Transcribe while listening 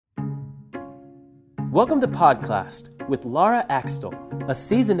Welcome to Podcast with Laura Axtell, a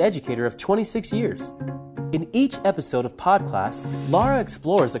seasoned educator of 26 years. In each episode of Podcast, Laura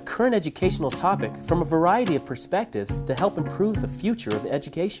explores a current educational topic from a variety of perspectives to help improve the future of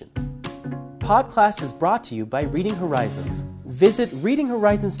education. Podcast is brought to you by Reading Horizons. Visit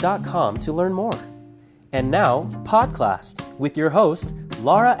readinghorizons.com to learn more. And now, Podcast with your host,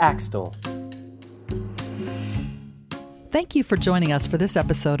 Laura Axtell. Thank you for joining us for this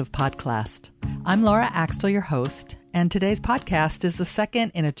episode of Podcast. I'm Laura Axtell, your host, and today's podcast is the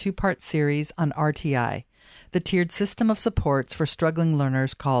second in a two-part series on RTI, the tiered system of supports for struggling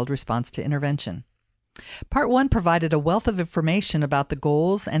learners called Response to Intervention. Part 1 provided a wealth of information about the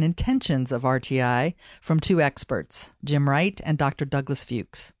goals and intentions of RTI from two experts, Jim Wright and Dr. Douglas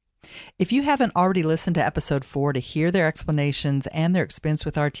Fuchs. If you haven't already listened to Episode 4 to hear their explanations and their experience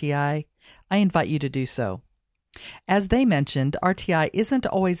with RTI, I invite you to do so. As they mentioned, RTI isn't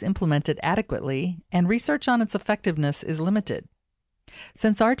always implemented adequately, and research on its effectiveness is limited.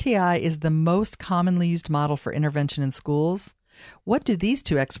 Since RTI is the most commonly used model for intervention in schools, what do these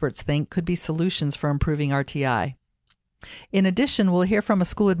two experts think could be solutions for improving RTI? In addition, we'll hear from a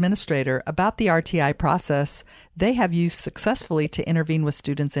school administrator about the RTI process they have used successfully to intervene with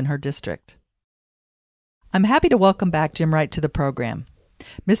students in her district. I'm happy to welcome back Jim Wright to the program.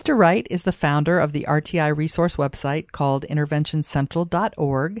 Mr. Wright is the founder of the RTI resource website called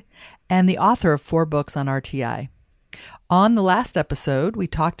interventioncentral.org and the author of 4 books on RTI. On the last episode, we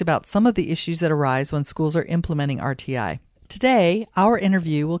talked about some of the issues that arise when schools are implementing RTI. Today, our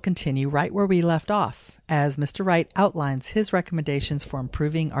interview will continue right where we left off, as Mr. Wright outlines his recommendations for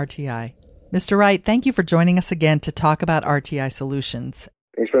improving RTI. Mr. Wright, thank you for joining us again to talk about RTI solutions.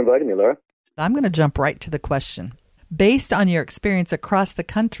 Thanks for inviting me, Laura. I'm going to jump right to the question. Based on your experience across the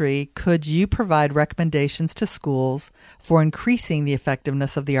country, could you provide recommendations to schools for increasing the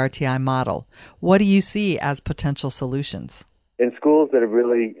effectiveness of the RTI model? What do you see as potential solutions? In schools that have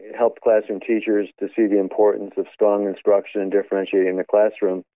really helped classroom teachers to see the importance of strong instruction and differentiating the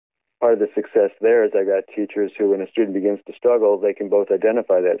classroom, part of the success there is I got teachers who, when a student begins to struggle, they can both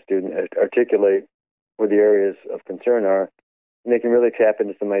identify that student, articulate where the areas of concern are, and they can really tap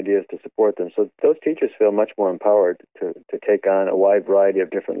into some ideas to support them. So those teachers feel much more empowered to take on a wide variety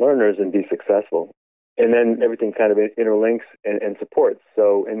of different learners and be successful. And then everything kind of interlinks and supports.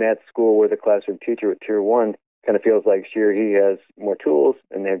 So in that school where the classroom teacher at Tier 1 kind of feels like she or he has more tools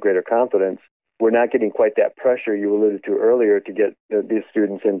and they have greater confidence, we're not getting quite that pressure you alluded to earlier to get these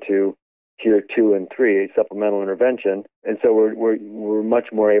students into Tier 2 and 3, supplemental intervention. And so we're much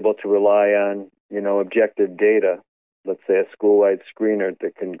more able to rely on, objective data. Let's say a school-wide screener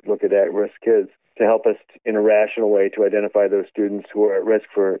that can look at at-risk kids to help us in a rational way to identify those students who are at risk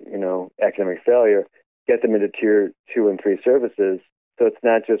for, academic failure, get them into Tier 2 and 3 services. So it's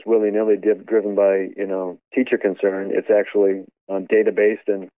not just willy-nilly driven by, teacher concern. It's actually data-based,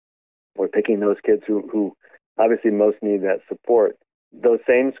 and we're picking those kids who obviously most need that support. Those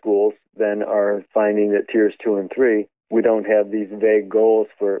same schools then are finding that Tiers 2 and 3, we don't have these vague goals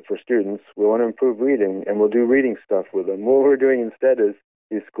for students. We want to improve reading, and we'll do reading stuff with them. What we're doing instead is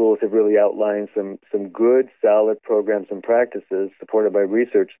these schools have really outlined some good, solid programs and practices supported by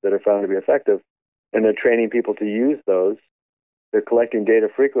research that are found to be effective, and they're training people to use those. They're collecting data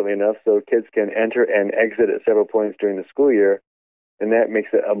frequently enough so kids can enter and exit at several points during the school year, and that makes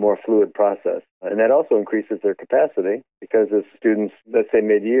it a more fluid process. And that also increases their capacity because as students, let's say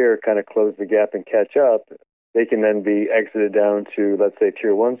mid-year, kind of close the gap and catch up, they can then be exited down to, let's say,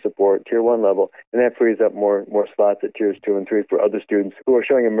 Tier 1 support, Tier 1 level, and that frees up more slots at Tiers 2 and 3 for other students who are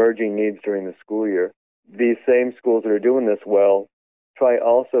showing emerging needs during the school year. These same schools that are doing this well try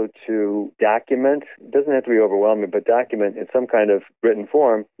also to document, it doesn't have to be overwhelming, but document in some kind of written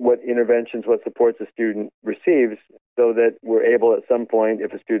form what interventions, what supports a student receives so that we're able at some point,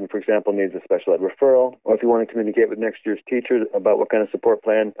 if a student, for example, needs a special ed referral, or if you want to communicate with next year's teacher about what kind of support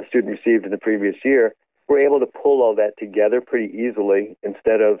plan a student received in the previous year, we're able to pull all that together pretty easily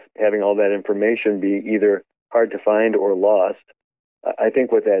instead of having all that information be either hard to find or lost. I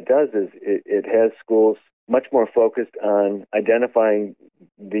think what that does is it has schools much more focused on identifying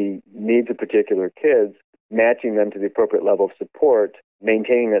the needs of particular kids, matching them to the appropriate level of support,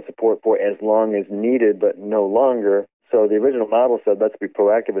 maintaining that support for as long as needed but no longer. So the original model said, let's be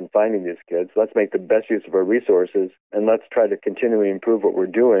proactive in finding these kids. Let's make the best use of our resources, and let's try to continually improve what we're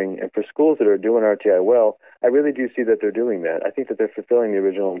doing. And for schools that are doing RTI well, I really do see that they're doing that. I think that they're fulfilling the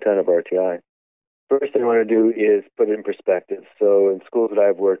original intent of RTI. First thing I want to do is put it in perspective. So in schools that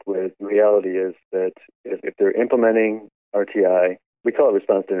I've worked with, the reality is that if they're implementing RTI, we call it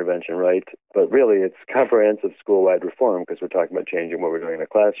response to intervention, right? But really, it's comprehensive school-wide reform because we're talking about changing what we're doing in the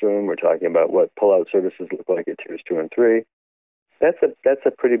classroom. We're talking about what pull-out services look like at tiers 2 and 3. That's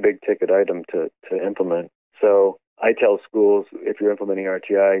a pretty big ticket item to implement. So I tell schools, if you're implementing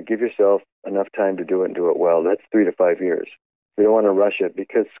RTI, give yourself enough time to do it and do it well. That's 3 to 5 years. We don't want to rush it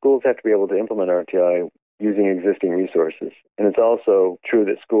because schools have to be able to implement RTI using existing resources. And it's also true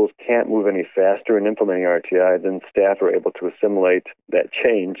that schools can't move any faster in implementing RTI than staff are able to assimilate that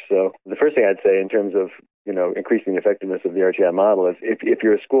change. So the first thing I'd say in terms of increasing the effectiveness of the RTI model is if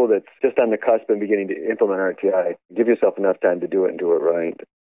you're a school that's just on the cusp and beginning to implement RTI, give yourself enough time to do it and do it right.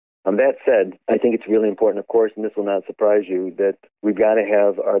 That said, I think it's really important, of course, and this will not surprise you, that we've got to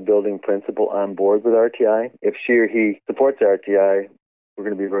have our building principal on board with RTI. If she or he supports RTI, we're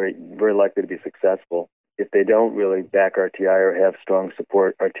going to be very, very likely to be successful. If they don't really back RTI or have strong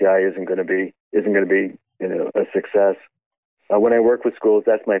support, RTI isn't going to be a success. When I work with schools,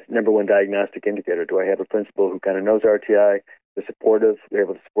 that's my number one diagnostic indicator. Do I have a principal who kind of knows RTI, they're supportive, they're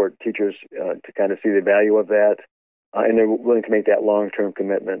able to support teachers to kind of see the value of that, and they're willing to make that long-term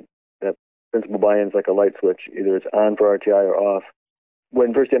commitment. That principal buy-in is like a light switch. Either it's on for RTI or off.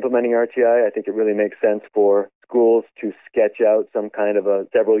 When first implementing RTI, I think it really makes sense for schools to sketch out some kind of a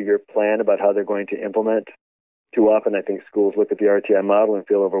several-year plan about how they're going to implement. Too often, I think schools look at the RTI model and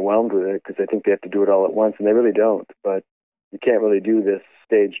feel overwhelmed with it because they think they have to do it all at once, and they really don't. But you can't really do this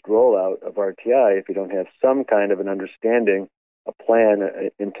staged rollout of RTI if you don't have some kind of an understanding, a plan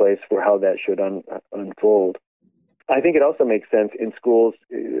in place for how that should unfold. I think it also makes sense in schools.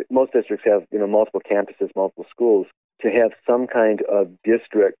 Most districts have, multiple campuses, multiple schools, to have some kind of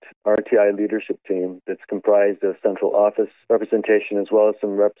district RTI leadership team that's comprised of central office representation as well as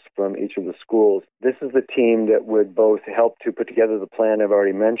some reps from each of the schools. This is the team that would both help to put together the plan I've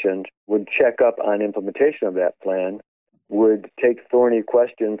already mentioned, would check up on implementation of that plan, would take thorny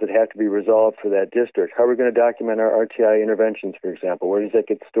questions that have to be resolved for that district. How are we going to document our RTI interventions, for example? Where does that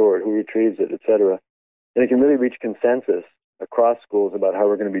get stored? Who retrieves it, et cetera? And it can really reach consensus across schools about how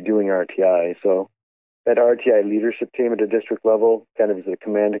we're going to be doing RTI. So that RTI leadership team at a district level, kind of as a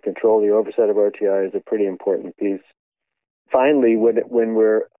command and control, the oversight of RTI is a pretty important piece. Finally, when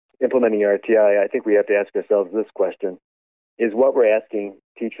we're implementing RTI, I think we have to ask ourselves this question. Is what we're asking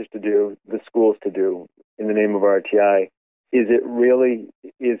teachers to do, the schools to do in the name of RTI, is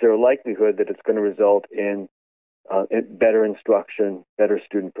there a likelihood that it's going to result in better instruction, better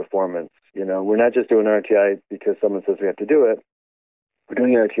student performance? We're not just doing RTI because someone says we have to do it. We're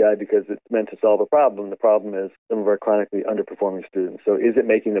doing RTI because it's meant to solve a problem. The problem is some of our chronically underperforming students. So is it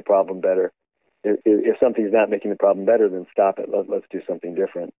making the problem better? If something's not making the problem better, then stop it. Let's do something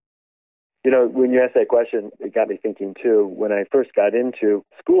different. When you asked that question, it got me thinking, too. When I first got into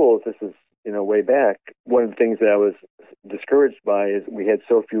schools, this is, way back, one of the things that I was discouraged by is we had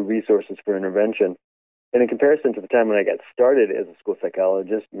so few resources for intervention. And in comparison to the time when I got started as a school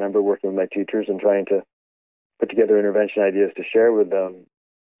psychologist, I remember working with my teachers and trying to put together intervention ideas to share with them,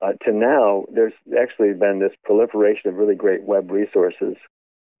 to now, there's actually been this proliferation of really great web resources.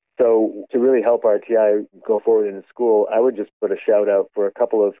 So to really help RTI go forward in the school, I would just put a shout out for a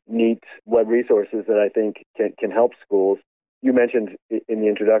couple of neat web resources that I think can help schools. You mentioned in the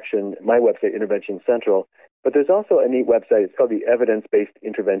introduction my website, Intervention Central, but there's also a neat website. It's called the Evidence-Based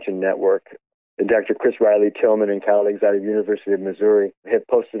Intervention Network. And Dr. Chris Riley-Tillman and colleagues out of the University of Missouri have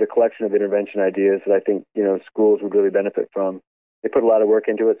posted a collection of intervention ideas that I think, schools would really benefit from. They put a lot of work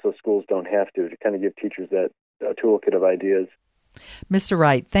into it, so schools don't have to kind of give teachers that toolkit of ideas. Mr.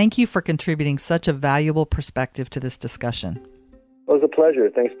 Wright, thank you for contributing such a valuable perspective to this discussion. Well, it was a pleasure.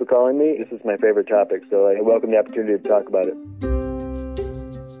 Thanks for calling me. This is my favorite topic, so I welcome the opportunity to talk about it.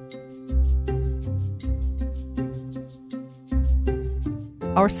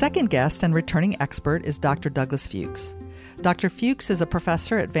 Our second guest and returning expert is Dr. Douglas Fuchs. Dr. Fuchs is a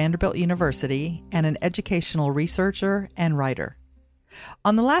professor at Vanderbilt University and an educational researcher and writer.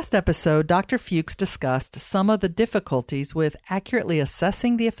 On the last episode, Dr. Fuchs discussed some of the difficulties with accurately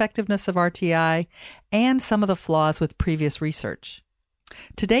assessing the effectiveness of RTI and some of the flaws with previous research.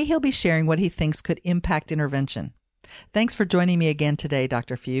 Today, he'll be sharing what he thinks could impact intervention. Thanks for joining me again today,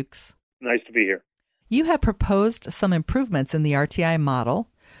 Dr. Fuchs. Nice to be here. You have proposed some improvements in the RTI model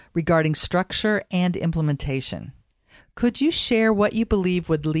regarding structure and implementation. Could you share what you believe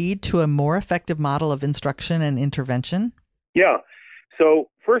would lead to a more effective model of instruction and intervention? Yeah. So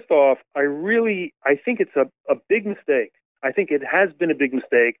first off, I think it's a big mistake. I think it has been a big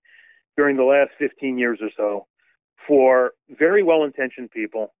mistake during the last 15 years or so for very well-intentioned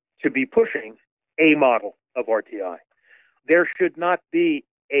people to be pushing a model of RTI. There should not be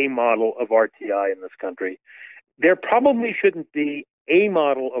a model of RTI in this country. There probably shouldn't be a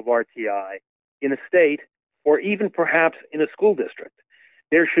model of RTI in a state or even perhaps in a school district.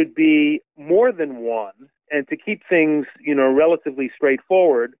 There should be more than one. And to keep things, relatively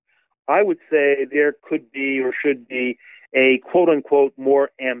straightforward, I would say there could be or should be a quote-unquote more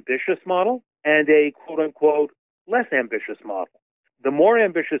ambitious model and a quote-unquote less ambitious model. The more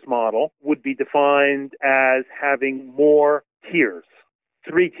ambitious model would be defined as having more tiers,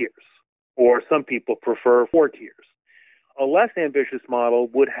 3 tiers, or some people prefer 4 tiers. A less ambitious model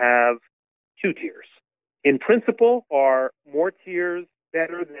would have 2 tiers. In principle, are more tiers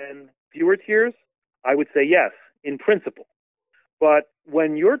better than fewer tiers? I would say yes, in principle. But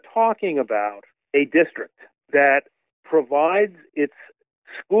when you're talking about a district that provides its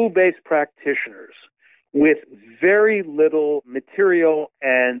school-based practitioners with very little material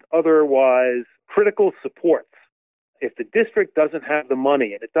and otherwise critical supports, if the district doesn't have the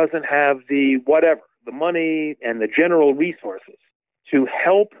money and it doesn't have the money and the general resources to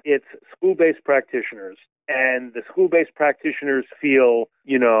help its school-based practitioners, and the school-based practitioners feel,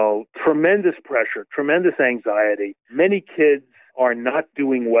 tremendous pressure, tremendous anxiety. Many kids are not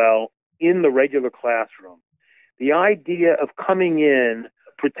doing well in the regular classroom. The idea of coming in,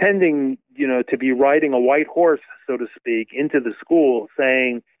 pretending, to be riding a white horse, so to speak, into the school,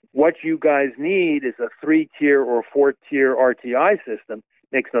 saying, what you guys need is a 3-tier or 4-tier RTI system,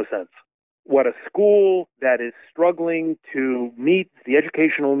 makes no sense. What a school that is struggling to meet the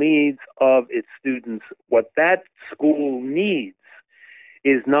educational needs of its students, what that school needs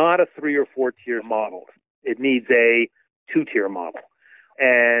is not a 3 or 4-tier model. It needs a 2-tier model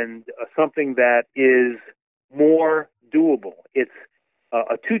and something that is more doable. It's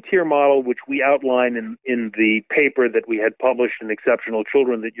a 2-tier model, which we outline in the paper that we had published in Exceptional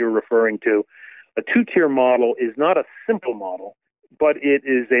Children that you're referring to. A 2-tier model is not a simple model, but it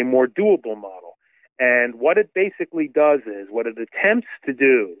is a more doable model. And what it basically does is, what it attempts to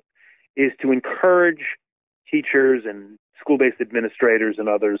do is to encourage teachers and school-based administrators and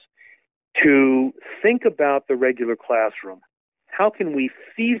others to think about the regular classroom. How can we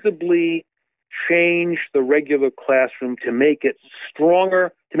feasibly change the regular classroom to make it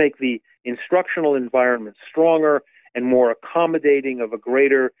stronger, to make the instructional environment stronger and more accommodating of a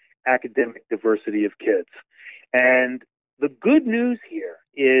greater academic diversity of kids? And the good news here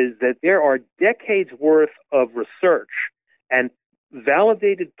is that there are decades worth of research and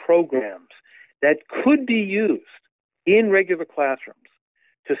validated programs that could be used in regular classrooms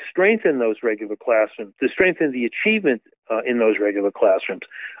to strengthen those regular classrooms, to strengthen the achievement in those regular classrooms,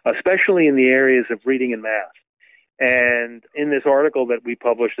 especially in the areas of reading and math. And in this article that we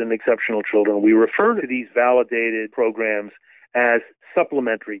published in Exceptional Children, we refer to these validated programs as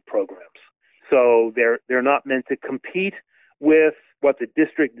supplementary programs. So they're not meant to compete with what the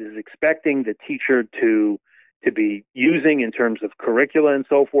district is expecting the teacher to be using in terms of curricula and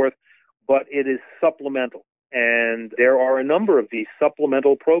so forth, but it is supplemental. And there are a number of these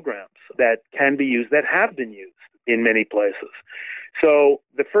supplemental programs that can be used, that have been used in many places. So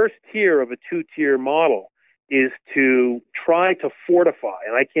the first tier of a 2-tier model is to try to fortify,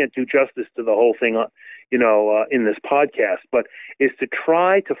 and I can't do justice to the whole thing, in this podcast, but is to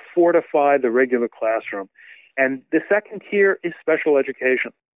try to fortify the regular classroom. And the second tier is special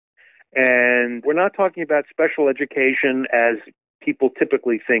education. And we're not talking about special education as people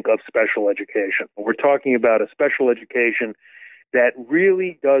typically think of special education. We're talking about a special education that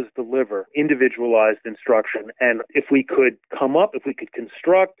really does deliver individualized instruction. And if we could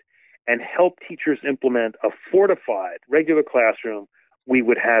construct and help teachers implement a fortified regular classroom, we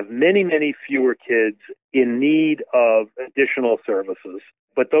would have many, many fewer kids in need of additional services.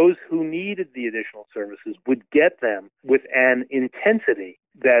 But those who needed the additional services would get them with an intensity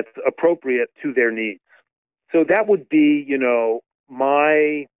that's appropriate to their needs. So that would be,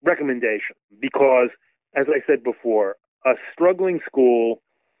 my recommendation, because, as I said before, a struggling school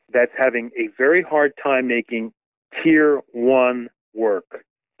that's having a very hard time making Tier 1 work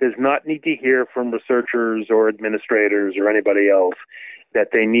does not need to hear from researchers or administrators or anybody else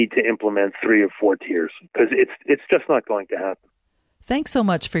that they need to implement 3 or 4 tiers, because it's just not going to happen. Thanks so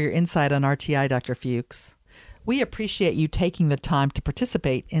much for your insight on RTI, Dr. Fuchs. We appreciate you taking the time to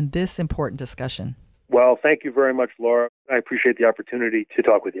participate in this important discussion. Well, thank you very much, Laura. I appreciate the opportunity to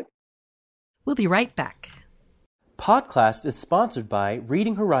talk with you. We'll be right back. Podcast is sponsored by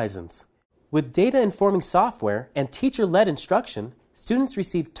Reading Horizons. With data-informing software and teacher-led instruction, students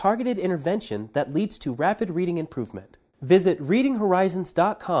receive targeted intervention that leads to rapid reading improvement. Visit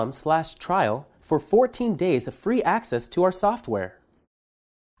readinghorizons.com/trial for 14 days of free access to our software.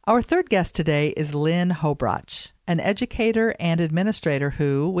 Our third guest today is Lynn Hobrach, an educator and administrator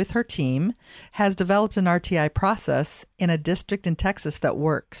who, with her team, has developed an RTI process in a district in Texas that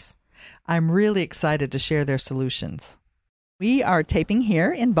works. I'm really excited to share their solutions. We are taping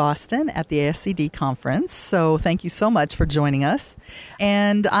here in Boston at the ASCD conference, so thank you so much for joining us.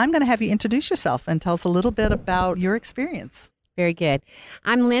 And I'm going to have you introduce yourself and tell us a little bit about your experience. Very good.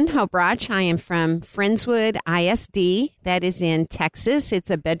 I'm Lynn Hobrach. I am from Friendswood ISD, that is in Texas. It's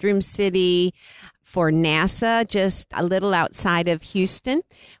a bedroom city for NASA, just a little outside of Houston.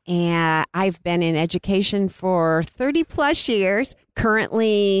 And I've been in education for 30 plus years,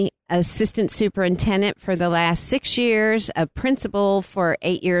 currently assistant superintendent for the last 6 years, a principal for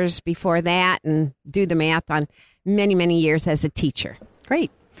 8 years before that, and do the math on many, many years as a teacher.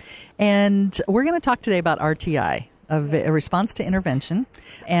 Great. And we're going to talk today about RTI, a response to intervention,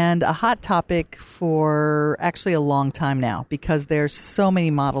 and a hot topic for actually a long time now because there's so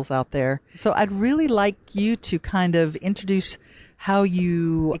many models out there. So I'd really like you to kind of introduce how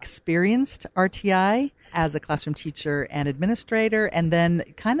you experienced RTI as a classroom teacher and administrator, and then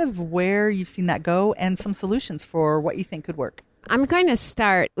kind of where you've seen that go and some solutions for what you think could work. I'm going to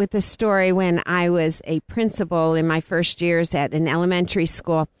start with a story when I was a principal in my first years at an elementary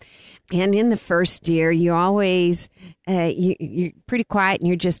school. And in the first year, you always, you're pretty quiet and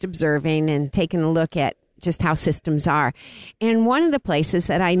you're just observing and taking a look at just how systems are. And one of the places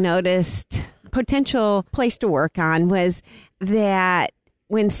that I noticed potential place to work on was that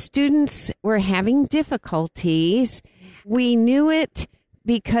when students were having difficulties, we knew it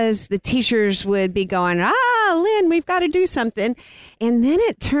because the teachers would be going, Lynn, we've got to do something. And then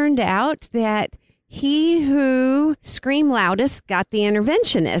it turned out that he who screamed loudest got the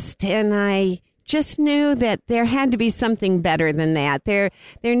interventionist. And I just knew that there had to be something better than that. There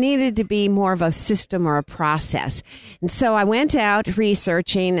needed to be more of a system or a process. And so I went out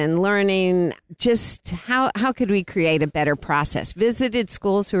researching and learning just how could we create a better process. Visited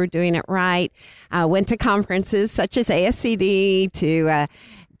schools who were doing it right, went to conferences such as ASCD to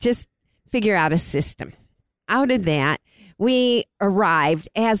just figure out a system. Out of that, we arrived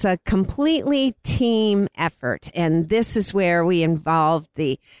as a completely team effort, and this is where we involved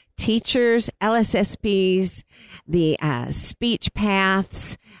the teachers, LSSPs, the speech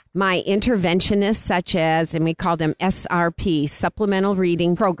paths, my interventionists such as, and we call them SRP, supplemental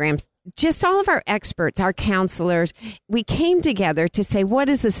reading programs, just all of our experts, our counselors. We came together to say, what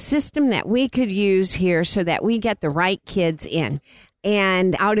is the system that we could use here so that we get the right kids in?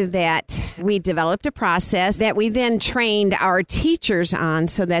 And out of that, we developed a process that we then trained our teachers on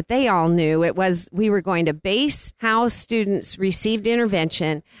so that they all knew we were going to base how students received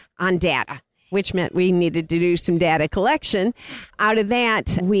intervention on data, which meant we needed to do some data collection. Out of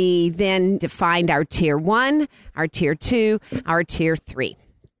that, we then defined our tier 1, our tier 2, our tier 3.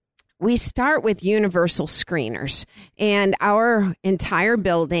 We start with universal screeners, and our entire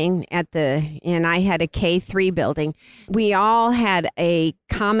building and I had a K-3 building, we all had a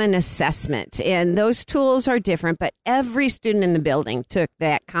common assessment, and those tools are different, but every student in the building took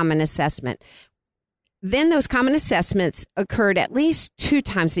that common assessment. Then those common assessments occurred at least 2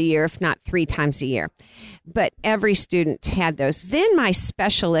 times a year, if not 3 times a year. But every student had those. Then my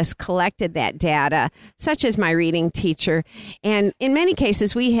specialist collected that data, such as my reading teacher. And in many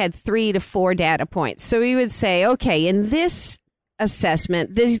cases, we had 3 to 4 data points. So we would say, okay, in this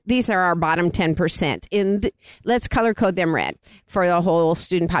assessment, these are our bottom 10%. Let's color code them red for the whole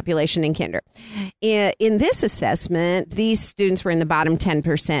student population in kinder. In this assessment, these students were in the bottom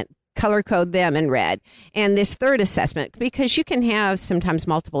 10%. Color code them in red. And this third assessment, because you can have sometimes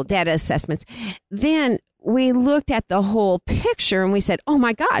multiple data assessments, then we looked at the whole picture and we said, oh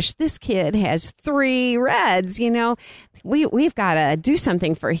my gosh, this kid has 3 reds, we've got to do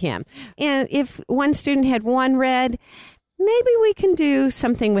something for him. And if one student had 1 red, maybe we can do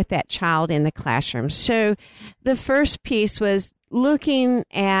something with that child in the classroom. So the first piece was looking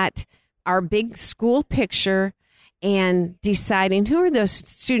at our big school picture and deciding who are those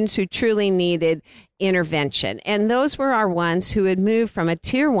students who truly needed intervention. And those were our ones who had moved from a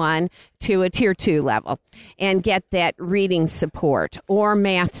tier 1 to a tier 2 level and get that reading support or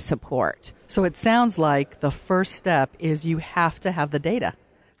math support. So it sounds like the first step is you have to have the data.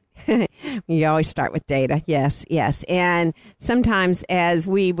 You always start with data. Yes. And sometimes as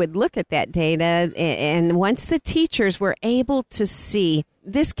we would look at that data, and once the teachers were able to see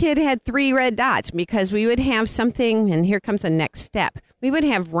this kid had 3 red dots, because we would have something, and here comes the next step. We would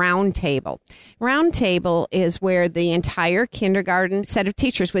have round table. Round table is where the entire kindergarten set of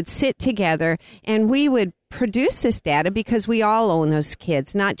teachers would sit together, and we would produce this data because we all own those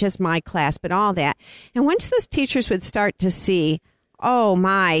kids, not just my class, but all that. And once those teachers would start to see, oh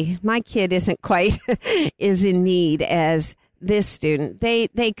my kid isn't quite is in need as this student.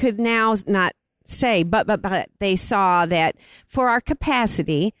 They could now not say, but they saw that for our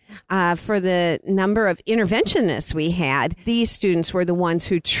capacity, for the number of interventionists we had, these students were the ones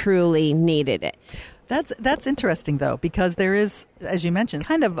who truly needed it. That's interesting, though, because there is, as you mentioned,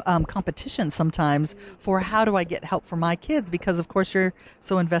 kind of competition sometimes for how do I get help for my kids, because, of course, you're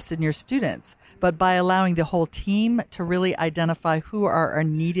so invested in your students. But by allowing the whole team to really identify who are our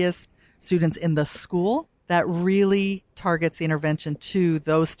neediest students in the school, that really targets the intervention to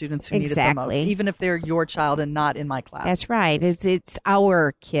those students who need it the most, even if they're your child and not in my class. That's right. It's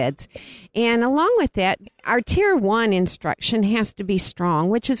our kids. And along with that, our Tier 1 instruction has to be strong,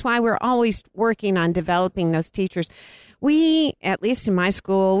 which is why we're always working on developing those teachers. We, at least in my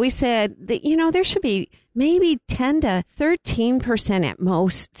school, we said that, there should be maybe 10 to 13% at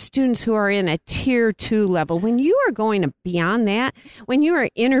most students who are in a Tier 2 level. When you are going beyond that, when you are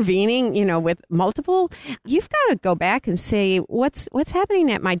intervening, with multiple, you've got to go back and say, what's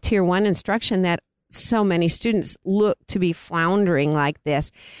happening at my Tier 1 instruction that so many students look to be floundering like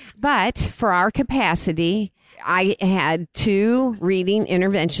this. But for our capacity, I had 2 reading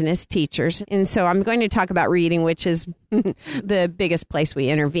interventionist teachers. And so I'm going to talk about reading, which is the biggest place we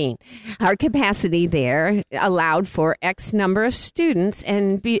intervene. Our capacity there allowed for X number of students.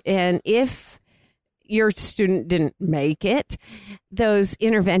 And if your student didn't make it, those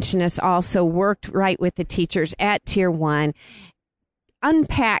interventionists also worked right with the teachers at Tier 1,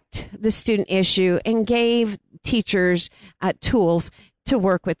 unpacked the student issue, and gave teachers tools to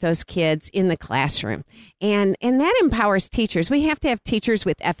work with those kids in the classroom. And that empowers teachers. We have to have teachers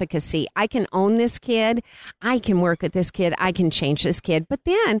with efficacy. I can own this kid. I can work with this kid. I can change this kid. But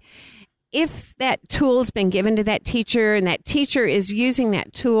then if that tool's been given to that teacher and that teacher is using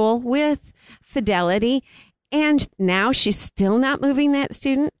that tool with fidelity and now she's still not moving that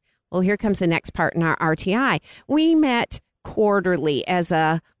student, well, here comes the next part in our RTI. We met quarterly as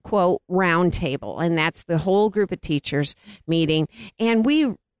a, quote, round table, and that's the whole group of teachers meeting. And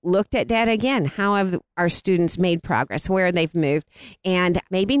we looked at data again. How have our students made progress, where they've moved? And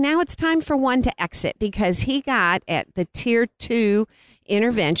maybe now it's time for one to exit because he got at the Tier 2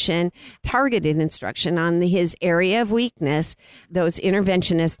 intervention, targeted instruction on his area of weakness. Those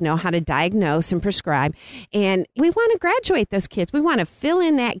interventionists know how to diagnose and prescribe. And we want to graduate those kids. We want to fill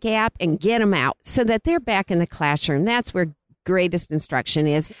in that gap and get them out so that they're back in the classroom. That's where greatest instruction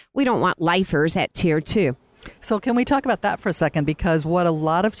is. We don't want lifers at Tier 2. So can we talk about that for a second? Because what a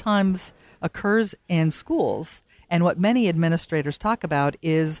lot of times occurs in schools and what many administrators talk about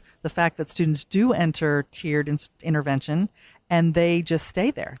is the fact that students do enter tiered intervention and they just stay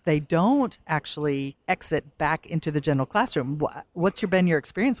there. They don't actually exit back into the general classroom. What's been your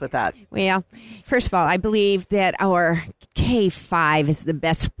experience with that? Well, first of all, I believe that our K-5 is the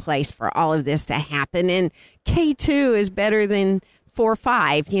best place for all of this to happen. And K-2 is better than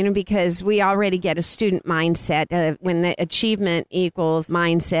 4-5, because we already get a student mindset when the achievement equals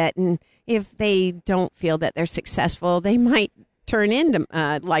mindset. And if they don't feel that they're successful, they might turn into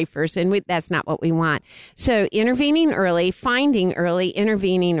lifers, and that's not what we want. So intervening early, finding early,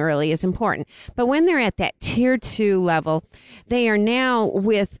 intervening early is important. But when they're at that Tier 2 level, they are now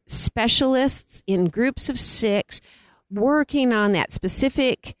with specialists in groups of 6 working on that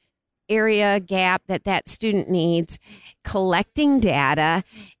specific area gap that student needs, collecting data.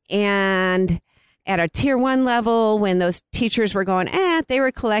 And at a Tier 1 level, when those teachers were going, they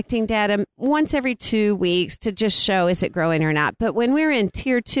were collecting data once every 2 weeks to just show is it growing or not. But when we're in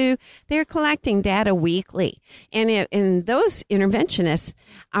Tier 2, they're collecting data weekly. And those interventionists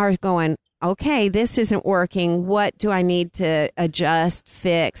are going, okay, this isn't working. What do I need to adjust,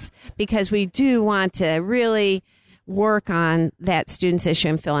 fix? Because we do want to really work on that student's issue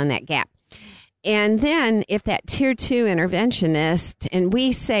and fill in that gap. And then if that Tier 2 interventionist, and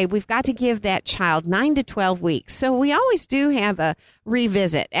we say we've got to give that child 9 to 12 weeks. So we always do have a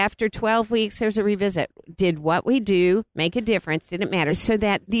revisit. After 12 weeks, there's a revisit. Did what we do make a difference? Did it matter? So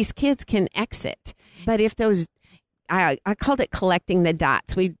that these kids can exit. But if those, I called it collecting the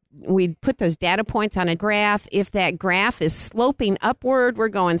dots. We put those data points on a graph. If that graph is sloping upward, we're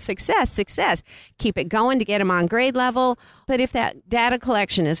going success, success. Keep it going to get them on grade level. But if that data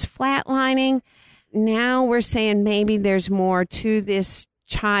collection is flatlining, now we're saying maybe there's more to this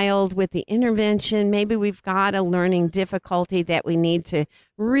child with the intervention. Maybe we've got a learning difficulty that we need to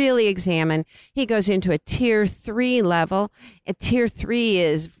really examine. He goes into a tier 3 level. A tier 3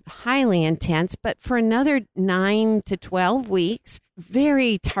 is highly intense, but for another 9 to 12 weeks,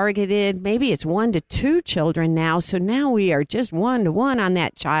 very targeted. Maybe it's 1 to 2 children now. So now we are just 1-to-1 on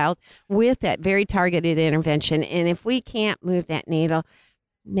that child with that very targeted intervention. And if we can't move that needle,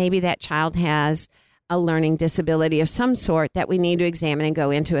 maybe that child has a learning disability of some sort that we need to examine and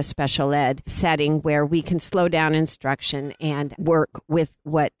go into a special ed setting where we can slow down instruction and work with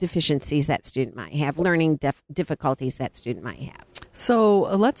what deficiencies that student might have, learning difficulties that student might have. So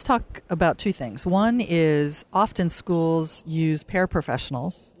let's talk about two things. One is often schools use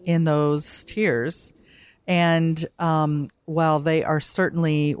paraprofessionals in those tiers. And while they are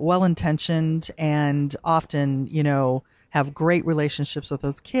certainly well-intentioned and often, have great relationships with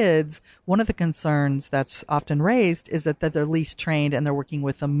those kids, one of the concerns that's often raised is that they're least trained and they're working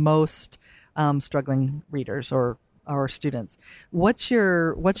with the most struggling readers or students. What's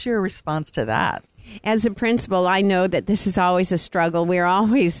your response to that? As a principal, I know that this is always a struggle. We're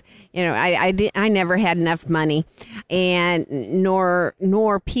always, I never had enough money, and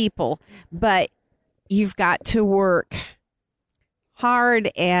nor people, but you've got to work hard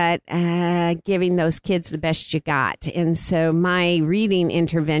at giving those kids the best you got. And so my reading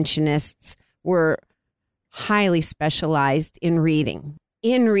interventionists were highly specialized in reading.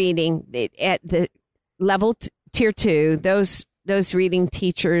 In reading, at the level tier 2, those reading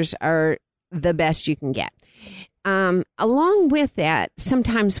teachers are the best you can get. Along with that,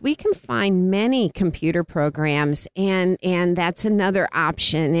 sometimes we can find many computer programs, and that's another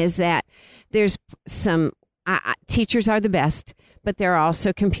option, is that there's some teachers are the best, but there are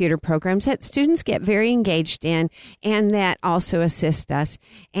also computer programs that students get very engaged in and that also assist us.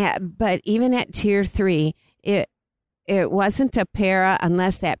 But even at tier 3, it wasn't a para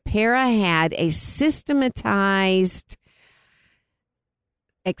unless that para had a systematized,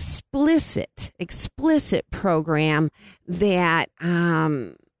 explicit program that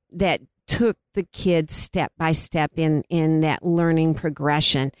took the kids step by step in that learning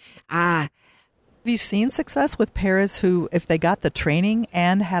progression. Have you seen success with paras who, if they got the training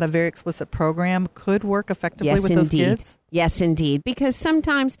and had a very explicit program, could work effectively with those kids? Yes, indeed. Because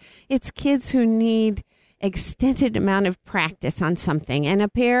sometimes it's kids who need extended amount of practice on something. And a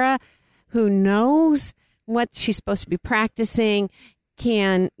para who knows what she's supposed to be practicing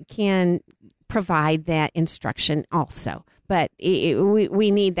can provide that instruction also. But we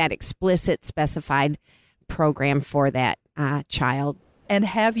need that explicit, specified program for that child. And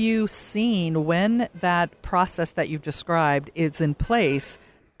have you seen, when that process that you've described is in place,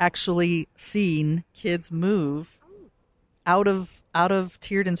 actually seen kids move out of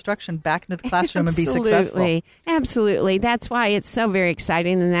tiered instruction back into the classroom and be successful? Absolutely. That's why it's so very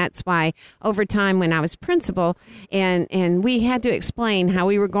exciting. And that's why over time when I was principal and we had to explain how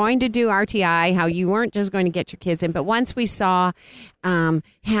we were going to do RTI, how you weren't just going to get your kids in. But once we saw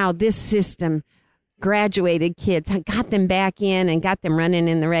how this system graduated kids, got them back in and got them running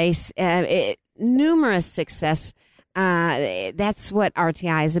in the race. Numerous success. That's what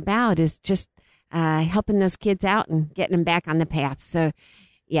RTI is about, is just helping those kids out and getting them back on the path. So,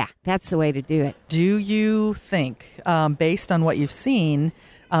 yeah, that's the way to do it. Do you think, based on what you've seen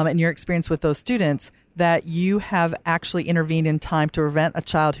and your experience with those students, that you have actually intervened in time to prevent a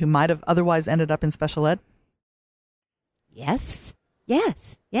child who might have otherwise ended up in special ed? Yes.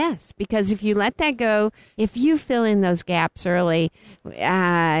 Because if you let that go, if you fill in those gaps early with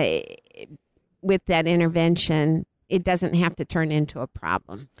that intervention, it doesn't have to turn into a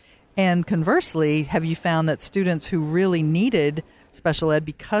problem. And conversely, have you found that students who really needed special ed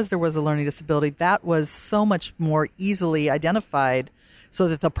because there was a learning disability, that was so much more easily identified so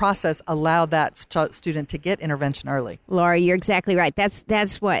that the process allowed that student to get intervention early? Laura, you're exactly right.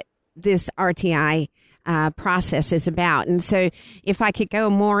 That's what this RTI process is about. And so if I could go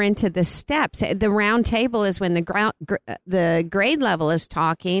more into the steps, the round table is when the grade level is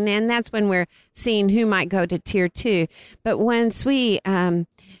talking, and that's when we're seeing who might go to tier 2. But once we now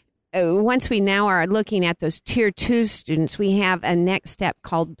are looking at those tier 2 students, we have a next step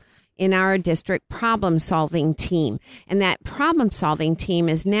called, in our district, problem-solving team. And that problem-solving team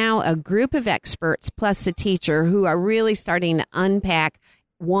is now a group of experts plus the teacher who are really starting to unpack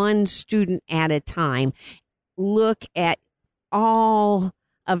one student at a time, look at all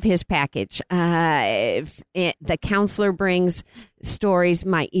of his package. The counselor brings stories.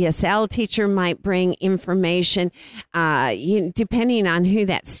 My ESL teacher might bring information. Depending on who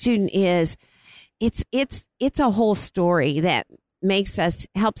that student is, it's a whole story that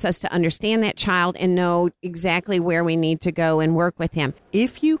helps us to understand that child and know exactly where we need to go and work with him.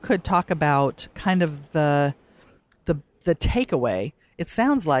 If you could talk about kind of the takeaway, it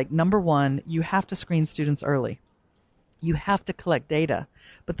sounds like, number one, you have to screen students early. You have to collect data.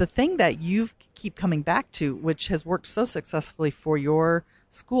 But the thing that you keep coming back to, which has worked so successfully for your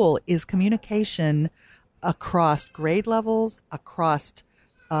school, is communication across grade levels, across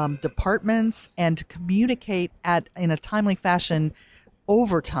departments, and to communicate in a timely fashion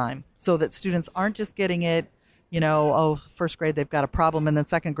over time so that students aren't just getting it, first grade they've got a problem and then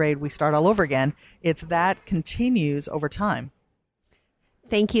second grade we start all over again. It's that continues over time.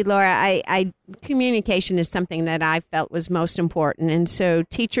 Thank you, Laura. Communication is something that I felt was most important. And so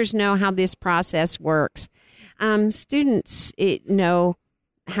teachers know how this process works. Students know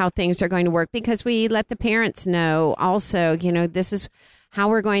how things are going to work because we let the parents know also, this is how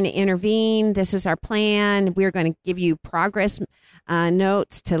we're going to intervene. This is our plan. We're going to give you progress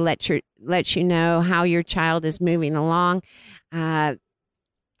notes to let you know how your child is moving along.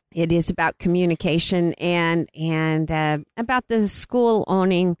 It is about communication and about the school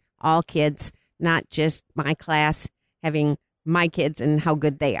owning all kids, not just my class having my kids and how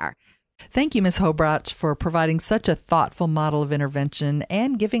good they are. Thank you, Ms. Hobrach, for providing such a thoughtful model of intervention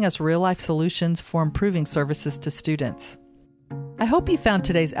and giving us real-life solutions for improving services to students. I hope you found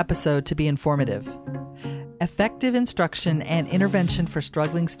today's episode to be informative. Effective instruction and intervention for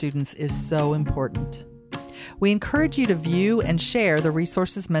struggling students is so important. We encourage you to view and share the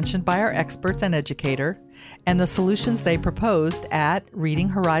resources mentioned by our experts and educator and the solutions they proposed at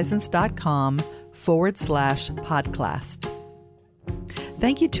readinghorizons.com/podcast.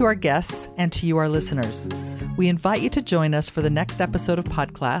 Thank you to our guests and to you, our listeners. We invite you to join us for the next episode of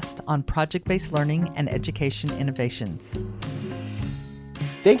Podcast on project-based learning and education innovations.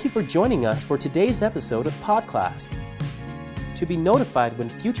 Thank you for joining us for today's episode of Podcast. To be notified when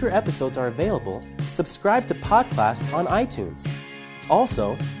future episodes are available, subscribe to Podcast on iTunes.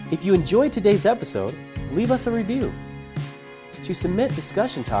 Also, if you enjoyed today's episode, leave us a review. To submit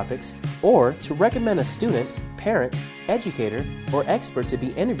discussion topics or to recommend a student, parent, educator, or expert to be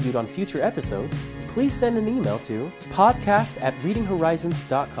interviewed on future episodes, please send an email to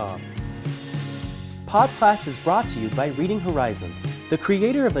podcast@readinghorizons.com. Podcast is brought to you by Reading Horizons, the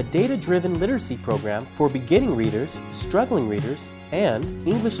creator of a data-driven literacy program for beginning readers, struggling readers, and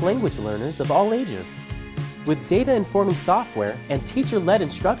English language learners of all ages. With data-informing software and teacher-led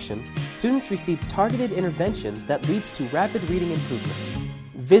instruction, students receive targeted intervention that leads to rapid reading improvement.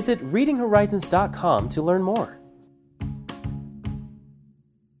 Visit readinghorizons.com to learn more.